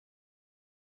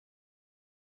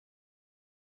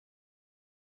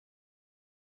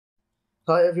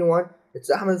Hi everyone,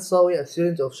 it's Ahmed Sawi, a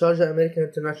student of Sharjah American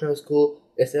International School,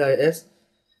 SAIS.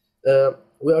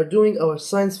 We are doing our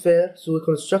science fair, so we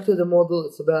constructed a model.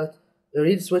 It's about a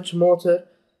reed switch motor.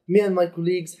 Me and my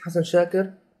colleagues Hassan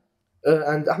Shakir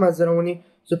and Ahmed Zaraouni,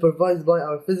 supervised by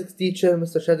our physics teacher,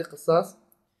 Mr. Shady Elkassas.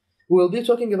 We will be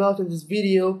talking about in this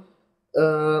video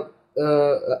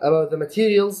about the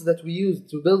materials that we used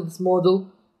to build this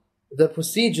model, the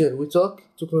procedure we took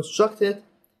to construct it,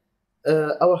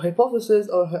 our hypothesis,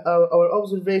 our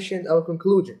observation, our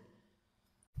conclusion.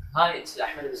 Hi, it's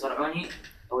Ahmed Zaraouni.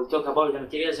 I will talk about the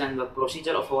materials and the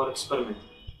procedure of our experiment.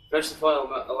 First of all,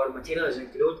 our materials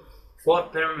include 4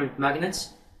 permanent magnets,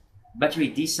 battery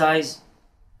D size,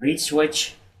 reed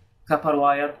switch, copper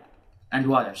wire, and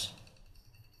wires.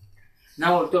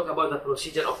 Now we'll talk about the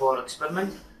procedure of our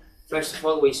experiment. First of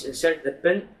all, we insert the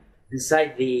pin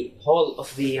inside the hole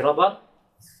of the rubber.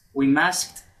 We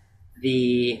masked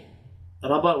the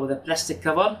rubber with a plastic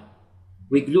cover.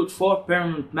 We glued 4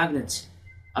 permanent magnets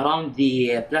around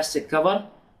the plastic cover.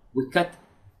 We cut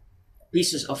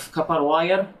pieces of copper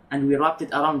wire and we wrapped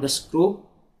it around the screw,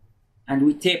 and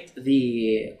we taped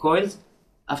the coils.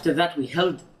 After that, we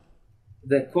held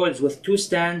the coils with 2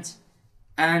 stands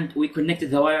and we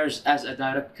connected the wires as a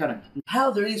direct current.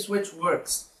 How the reed switch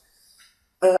works.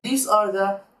 These are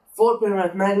the 4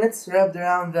 permanent magnets wrapped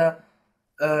around the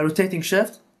rotating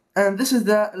shaft, and this is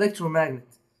the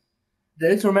electromagnet. The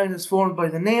electromagnet is formed by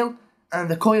the nail and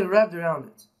the coil wrapped around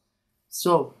it.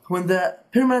 So when the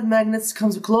permanent magnet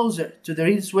comes closer to the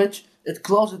reed switch, it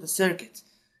closes the circuit,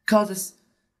 causes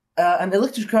an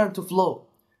electric current to flow.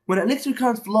 When electric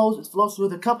current flows, it flows through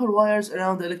the copper wires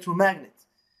around the electromagnet.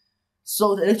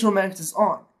 So the electromagnet is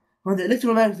on. When the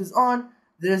electromagnet is on,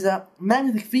 there is a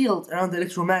magnetic field around the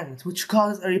electromagnet, which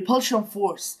causes a repulsion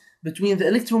force between the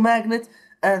electromagnet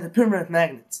and the permanent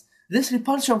magnet. This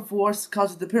repulsion force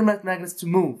causes the permanent magnets to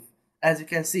move, as you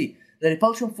can see. The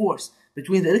repulsion force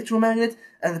between the electromagnet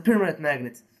and the permanent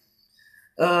magnet.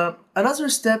 Another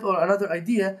step or another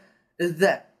idea is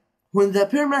that when the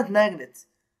permanent magnet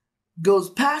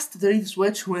goes past the reed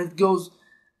switch, when it goes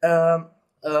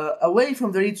away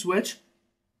from the reed switch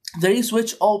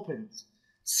opens.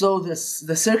 So the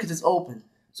circuit is open.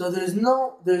 So there is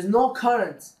no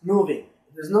current moving.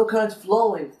 There's no current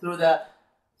flowing through the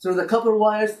copper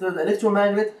wires, through the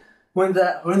electromagnet when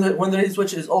the reed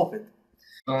switch is open.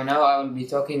 So now I will be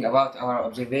talking about our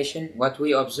observation. What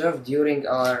we observed during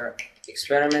our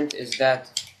experiment is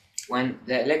that when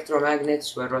the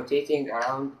electromagnets were rotating,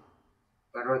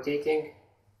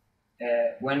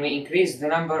 when we increased the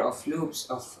number of loops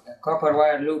of copper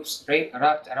wire loops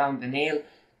wrapped around the nail,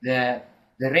 the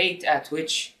rate of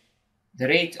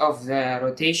the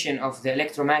rotation of the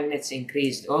electromagnets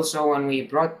increased. Also, when we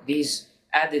brought these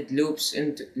added loops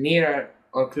nearer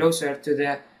or closer to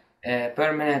the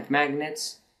permanent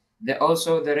magnets,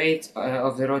 also the rate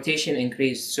of the rotation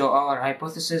increased. So our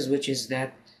hypothesis, which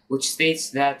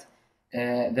states that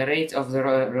the rate of the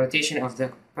rotation of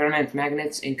the permanent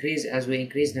magnets increase as we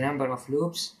increase the number of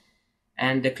loops,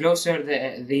 and the closer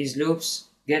these loops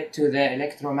get to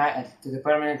the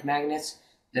permanent magnets,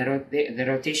 the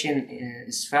rotation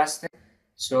is faster.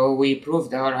 So we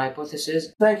proved our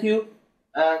hypothesis. Thank you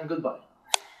and goodbye.